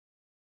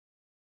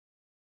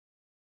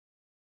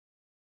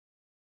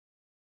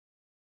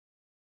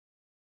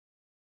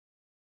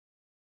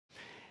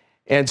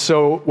And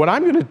so what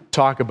I'm going to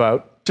talk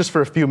about, just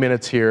for a few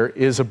minutes here,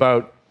 is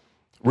about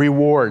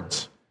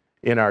rewards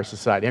in our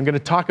society. I'm going to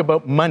talk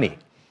about money,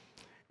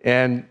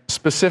 and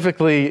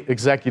specifically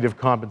executive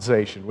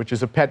compensation, which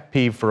is a pet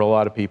peeve for a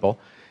lot of people.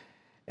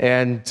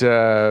 And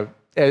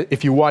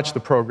if you watch the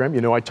program,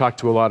 you know I talk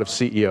to a lot of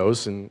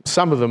CEOs, and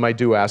some of them I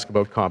do ask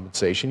about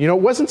compensation. You know,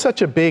 it wasn't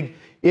such a big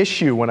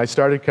issue when I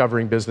started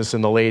covering business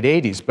in the late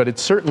 80s, but it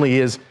certainly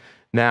is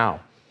now.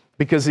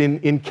 Because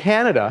in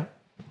Canada,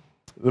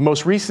 the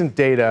most recent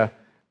data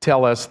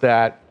tell us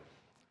that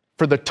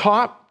for the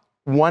top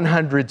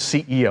 100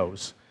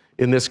 CEOs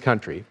in this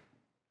country,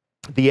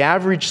 the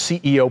average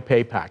CEO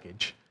pay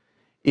package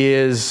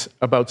is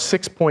about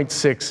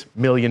 $6.6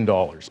 million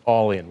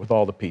all in, with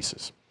all the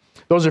pieces.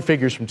 Those are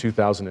figures from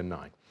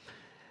 2009,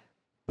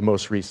 the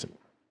most recent.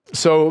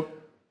 So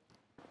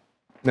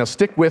now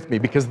stick with me,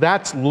 because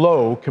that's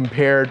low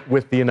compared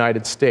with the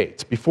United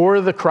States.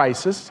 Before the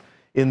crisis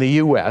in the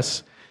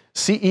US,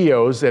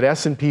 CEOs at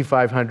S&P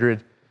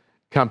 500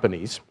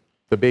 companies,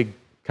 the big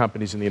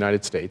companies in the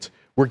United States,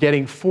 were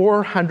getting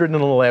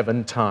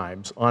 411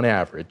 times on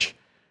average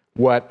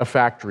what a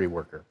factory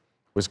worker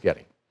was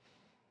getting.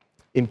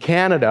 In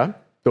Canada,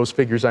 those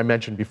figures I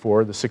mentioned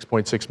before, the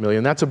 6.6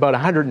 million, that's about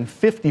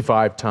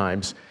 155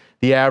 times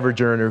the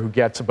average earner, who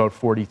gets about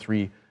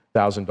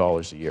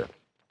 $43,000 a year.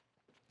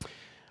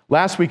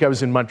 Last week I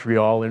was in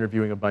Montreal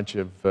interviewing a bunch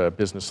of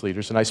business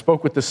leaders, and I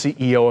spoke with the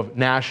CEO of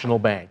National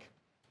Bank.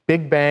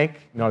 Big bank,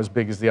 not as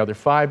big as the other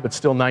five, but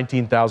still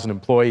 19,000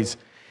 employees.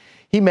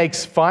 He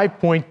makes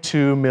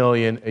 $5.2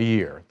 million a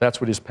year.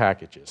 That's what his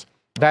package is.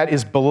 That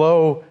is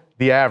below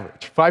the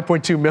average.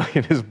 $5.2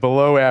 million is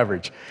below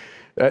average.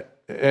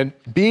 And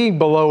being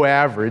below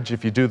average,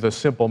 if you do the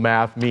simple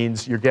math,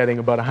 means you're getting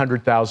about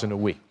 $100,000 a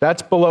week.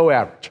 That's below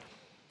average.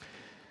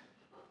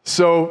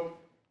 So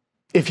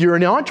if you're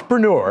an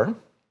entrepreneur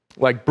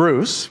like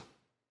Bruce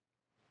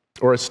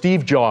or a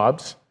Steve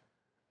Jobs,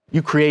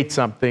 you create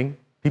something,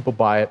 people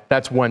buy it,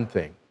 that's one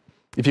thing.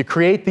 If you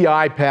create the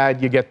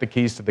iPad, you get the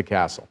keys to the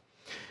castle.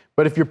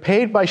 But if you're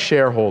paid by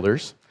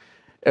shareholders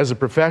as a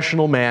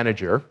professional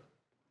manager,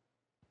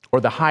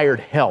 or the hired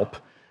help,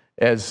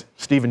 as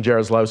Stephen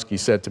Jaroslawski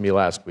said to me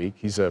last week,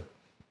 he's a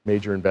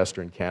major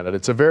investor in Canada,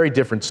 it's a very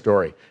different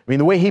story. I mean,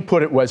 the way he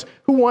put it was,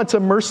 who wants a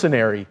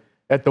mercenary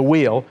at the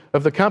wheel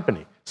of the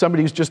company?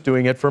 Somebody who's just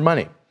doing it for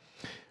money.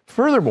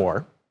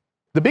 Furthermore,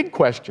 the big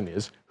question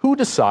is, who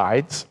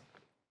decides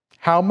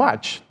how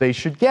much they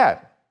should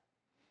get?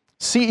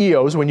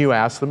 CEOs, when you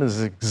ask them, this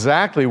is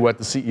exactly what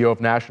the CEO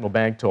of National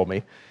Bank told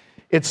me,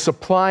 it's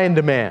supply and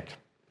demand.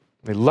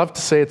 They love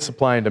to say it's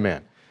supply and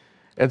demand.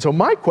 And so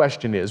my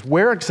question is,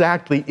 where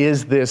exactly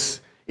is this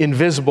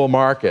invisible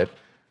market,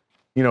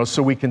 you know,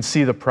 so we can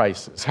see the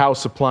prices, how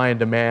supply and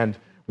demand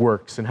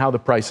works, and how the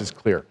price is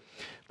clear?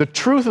 The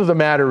truth of the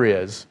matter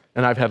is,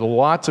 and I've had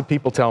lots of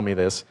people tell me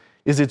this,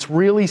 is it's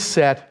really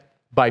set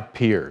by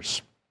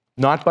peers,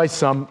 not by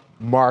some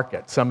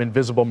market, some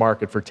invisible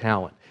market for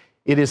talent.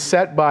 It is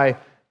set by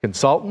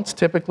consultants,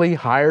 typically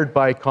hired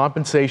by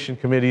compensation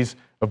committees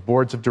of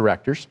boards of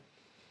directors,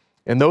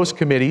 and those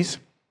committees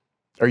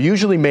are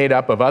usually made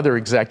up of other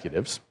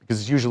executives,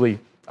 because it's usually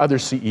other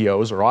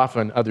CEOs, or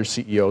often other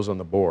CEOs on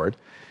the board.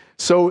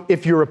 So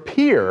if you're a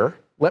peer,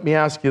 let me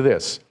ask you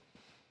this.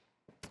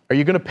 Are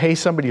you going to pay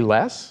somebody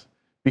less?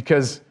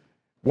 Because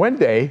one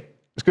day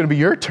it's going to be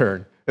your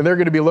turn, and they're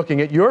going to be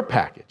looking at your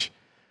package.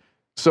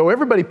 So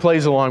everybody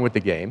plays along with the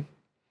game.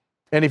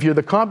 And if you're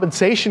the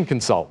compensation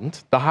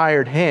consultant, the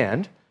hired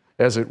hand,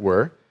 as it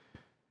were,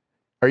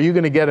 are you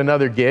going to get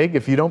another gig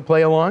if you don't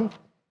play along?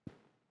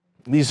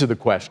 These are the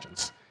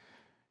questions.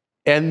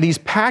 And these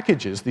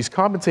packages, these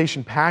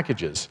compensation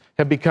packages,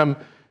 have become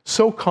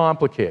so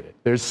complicated.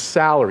 There's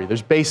salary,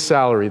 there's base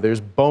salary, there's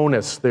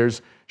bonus,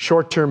 there's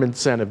short-term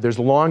incentive, there's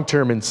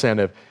long-term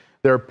incentive,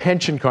 there are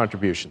pension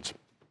contributions,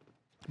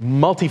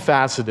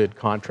 multifaceted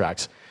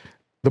contracts.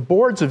 The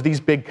boards of these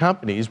big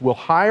companies will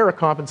hire a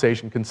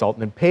compensation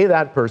consultant and pay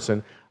that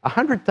person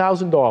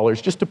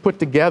 $100,000 just to put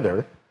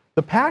together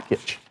the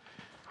package.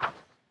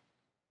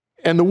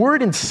 And the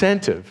word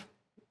incentive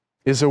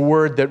is a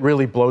word that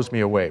really blows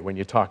me away when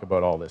you talk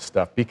about all this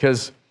stuff,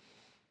 because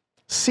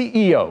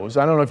CEOs,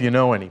 I don't know if you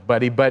know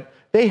anybody, but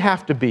they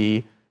have to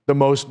be the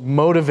most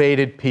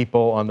motivated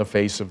people on the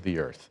face of the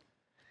earth.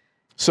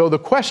 So the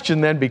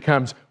question then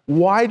becomes,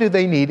 why do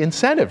they need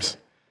incentives?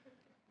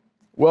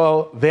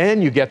 Well,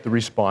 then you get the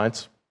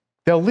response,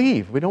 they'll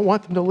leave. We don't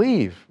want them to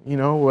leave, you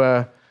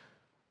know,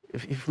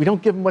 if we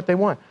don't give them what they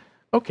want.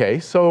 Okay,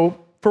 so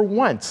for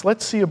once,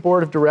 let's see a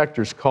board of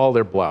directors call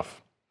their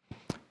bluff.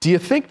 Do you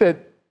think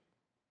that,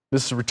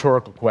 this is a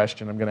rhetorical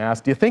question I'm going to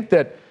ask, do you think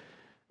that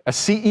a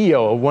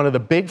CEO of one of the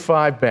big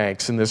five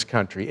banks in this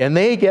country, and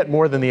they get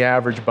more than the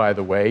average, by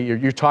the way,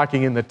 you're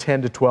talking in the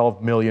 10 to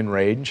 12 million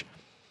range,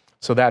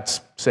 so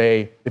that's,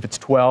 say, if it's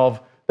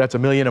 12, that's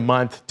 $1 million a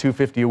month,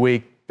 $250 a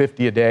week,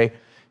 $50 a day.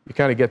 You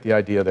kind of get the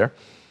idea there.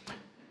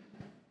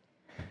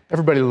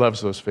 Everybody loves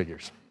those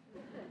figures.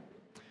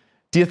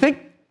 Do you think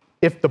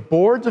if the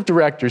boards of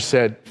directors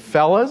said,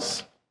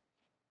 fellas,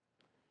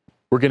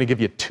 we're going to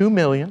give you $2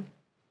 million,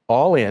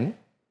 all in,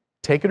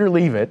 take it or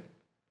leave it.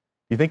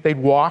 You think they'd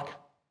walk?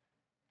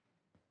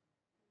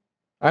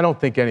 I don't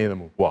think any of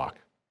them would walk.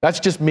 That's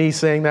just me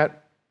saying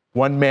that,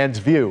 one man's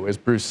view, as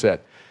Bruce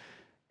said.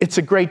 It's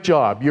a great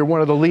job. You're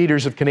one of the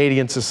leaders of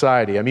Canadian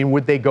society. I mean,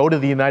 would they go to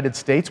the United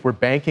States where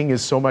banking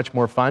is so much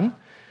more fun?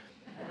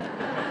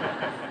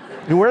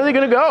 Where are they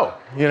going to go,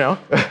 you know?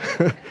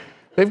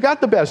 They've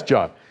got the best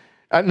job.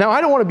 Now,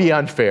 I don't want to be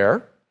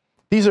unfair.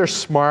 These are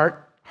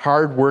smart,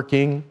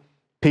 hardworking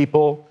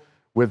people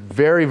with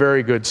very,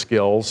 very good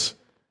skills,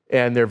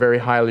 and they're very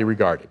highly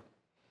regarded.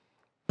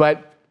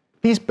 But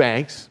these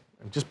banks,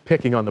 I'm just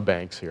picking on the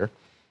banks here,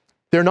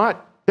 they're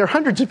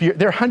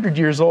 100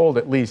 years old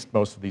at least,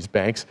 most of these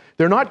banks.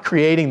 They're not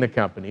creating the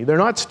company. They're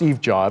not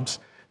Steve Jobs.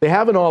 They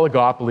have an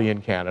oligopoly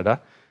in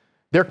Canada.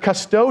 They're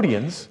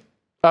custodians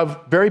of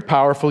very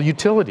powerful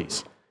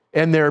utilities.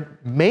 And their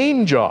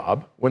main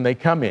job when they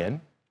come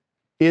in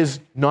is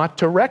not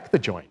to wreck the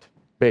joint,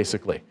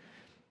 basically.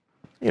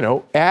 You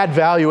know, add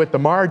value at the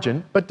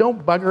margin, but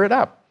don't bugger it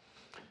up.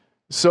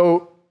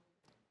 So,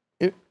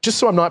 just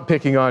so I'm not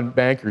picking on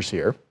bankers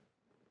here,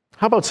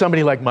 how about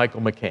somebody like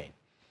Michael McCain?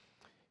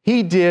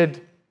 He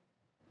did,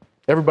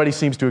 everybody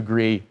seems to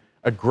agree,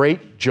 a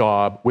great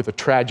job with a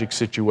tragic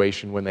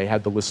situation when they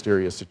had the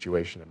listeria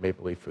situation at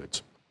Maple Leaf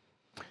Foods.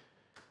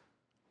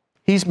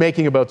 He's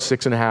making about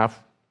 $6.5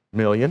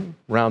 million,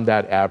 around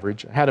that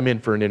average. I had him in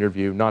for an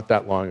interview not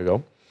that long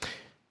ago,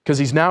 because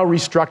he's now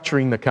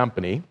restructuring the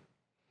company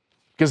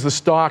because the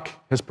stock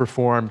has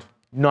performed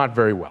not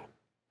very well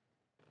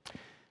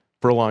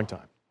for a long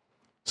time.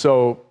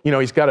 So, you know,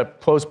 he's got to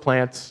close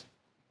plants,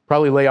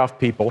 probably lay off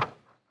people.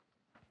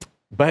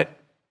 But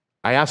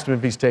I asked him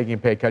if he's taking a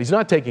pay cut. He's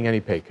not taking any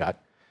pay cut.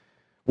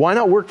 Why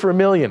not work for $1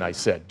 million, I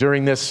said,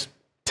 during this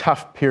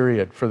tough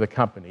period for the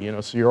company, you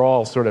know, so you're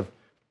all sort of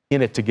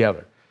in it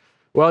together.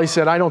 Well, he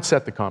said, I don't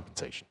set the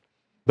compensation.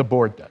 The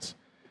board does.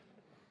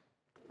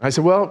 I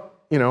said, well,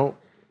 you know,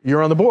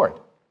 you're on the board.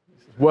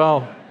 He said,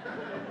 well,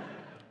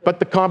 but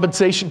the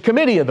compensation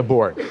committee of the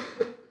board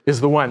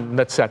is the one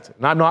that sets it.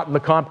 And I'm not in the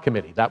comp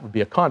committee. That would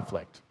be a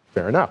conflict.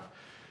 Fair enough.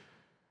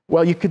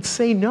 Well, you could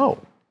say no.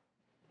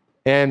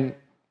 And,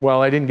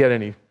 well, I didn't get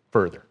any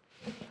further.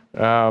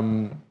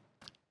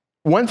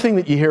 One thing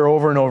that you hear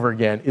over and over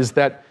again is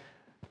that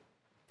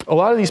a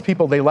lot of these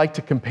people, they like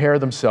to compare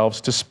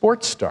themselves to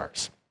sports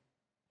stars.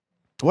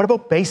 What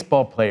about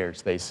baseball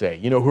players, they say,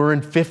 you know, who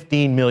earn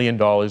 $15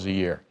 million a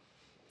year?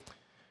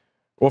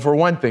 Well, for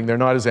one thing, they're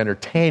not as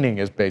entertaining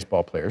as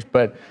baseball players,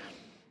 but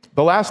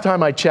the last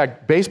time I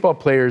checked, baseball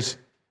players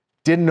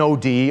didn't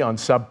OD on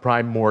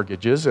subprime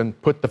mortgages and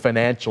put the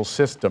financial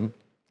system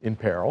in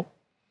peril.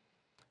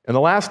 And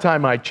the last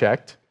time I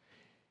checked,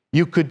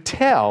 you could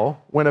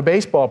tell when a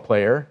baseball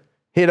player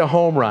hit a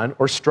home run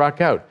or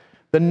struck out.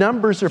 The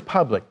numbers are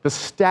public. The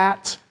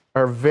stats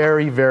are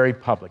very, very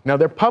public. Now,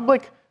 they're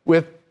public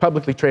with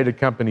publicly traded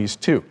companies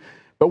too.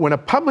 But when a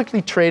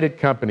publicly traded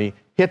company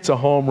hits a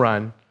home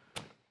run,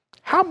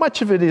 how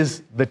much of it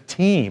is the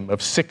team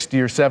of 60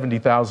 or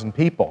 70,000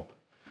 people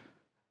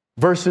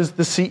versus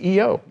the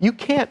CEO? You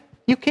can't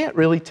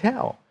really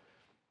tell.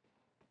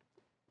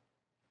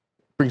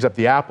 Brings up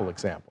the Apple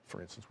example,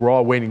 for instance. We're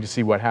all waiting to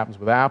see what happens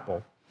with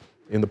Apple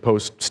in the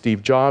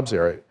post-Steve Jobs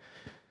era.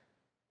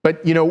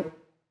 But, you know,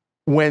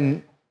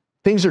 when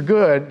things are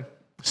good,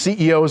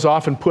 CEOs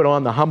often put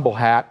on the humble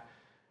hat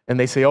and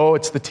they say, oh,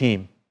 it's the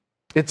team.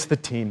 It's the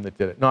team that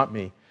did it, not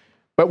me.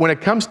 But when it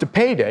comes to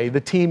payday,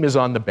 the team is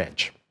on the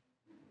bench.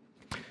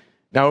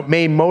 Now, it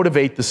may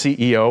motivate the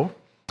CEO,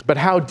 but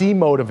how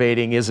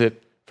demotivating is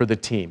it for the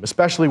team,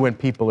 especially when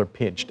people are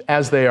pinched,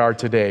 as they are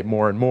today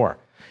more and more?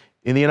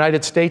 In the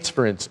United States,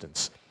 for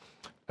instance,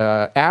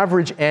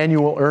 average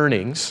annual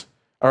earnings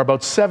are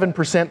about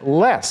 7%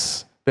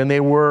 less than they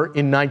were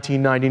in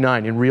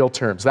 1999 in real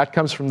terms. That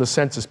comes from the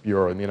Census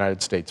Bureau in the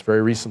United States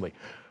very recently.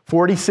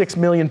 46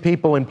 million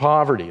people in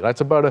poverty. That's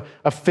about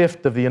a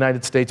fifth of the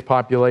United States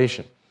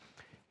population.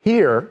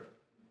 Here,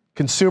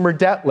 consumer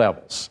debt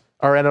levels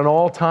are at an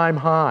all-time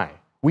high.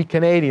 We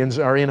Canadians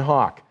are in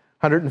hock,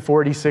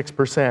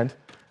 146%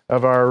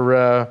 of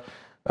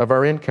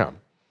our income.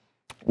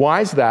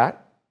 Why is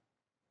that?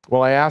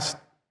 Well, I asked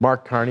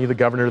Mark Carney, the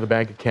governor of the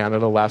Bank of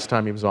Canada, last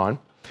time he was on,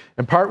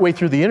 and partway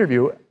through the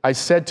interview, I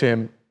said to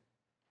him,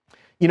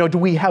 you know, do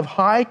we have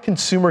high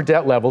consumer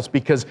debt levels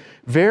because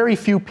very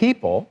few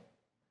people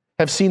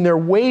have seen their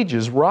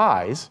wages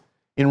rise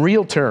in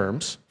real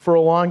terms for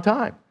a long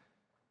time?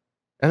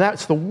 And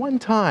that's the one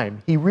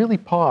time he really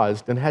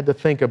paused and had to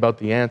think about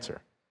the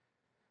answer.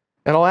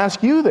 And I'll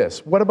ask you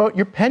this, what about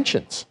your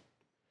pensions?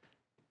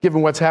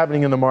 Given what's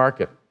happening in the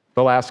market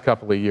the last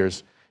couple of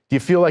years, do you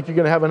feel like you're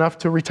going to have enough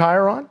to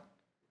retire on?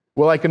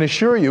 Well, I can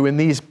assure you, in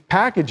these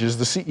packages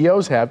the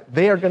CEOs have,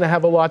 they are going to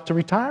have a lot to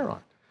retire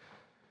on.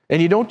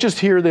 And you don't just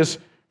hear this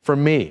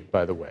from me,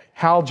 by the way.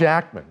 Hal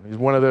Jackman, he's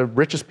one of the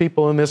richest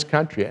people in this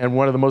country and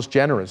one of the most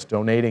generous,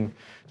 donating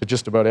to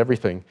just about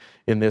everything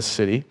in this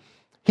city.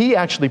 He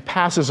actually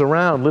passes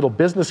around little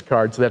business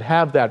cards that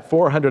have that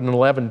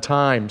 411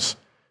 times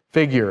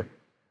figure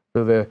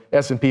for the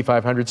S&P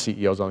 500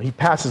 CEOs on. He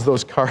passes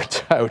those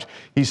cards out.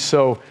 He's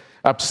so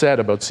upset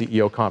about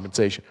CEO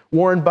compensation.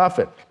 Warren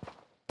Buffett,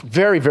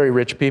 very, very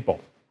rich people.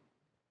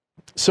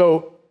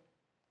 So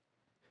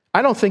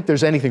I don't think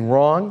there's anything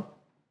wrong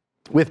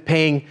with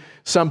paying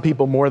some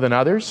people more than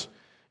others.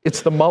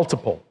 It's the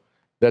multiple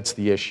that's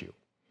the issue.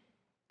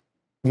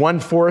 One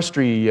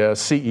forestry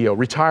CEO,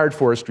 retired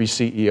forestry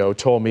CEO,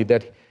 told me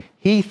that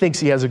he thinks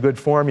he has a good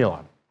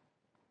formula.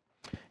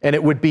 And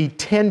it would be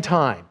 10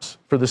 times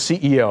for the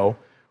CEO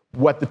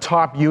what the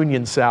top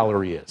union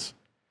salary is.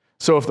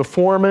 So if the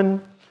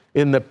foreman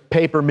in the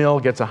paper mill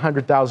gets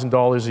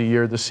 $100,000 a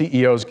year, the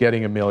CEO is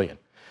getting $1 million.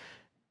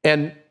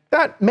 And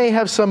that may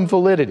have some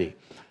validity.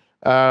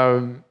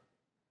 I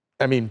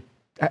mean,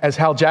 as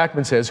Hal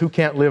Jackman says, who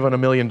can't live on $1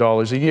 million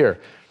a year?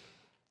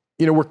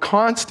 You know, we're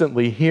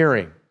constantly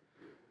hearing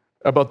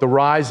about the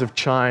rise of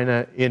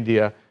China,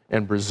 India,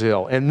 and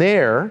Brazil. And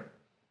there,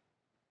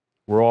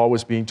 we're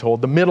always being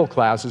told the middle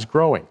class is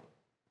growing.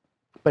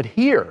 But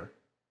here,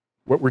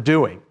 what we're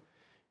doing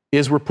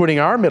is we're putting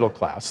our middle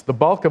class, the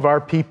bulk of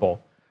our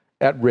people,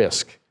 at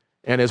risk.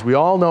 And as we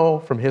all know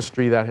from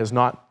history, that has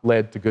not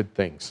led to good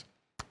things.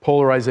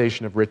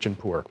 Polarization of rich and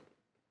poor.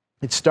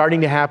 It's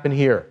starting to happen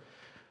here,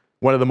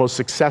 one of the most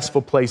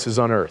successful places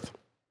on earth.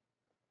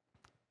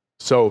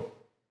 So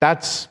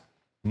that's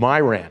my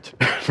rant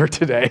for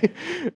today.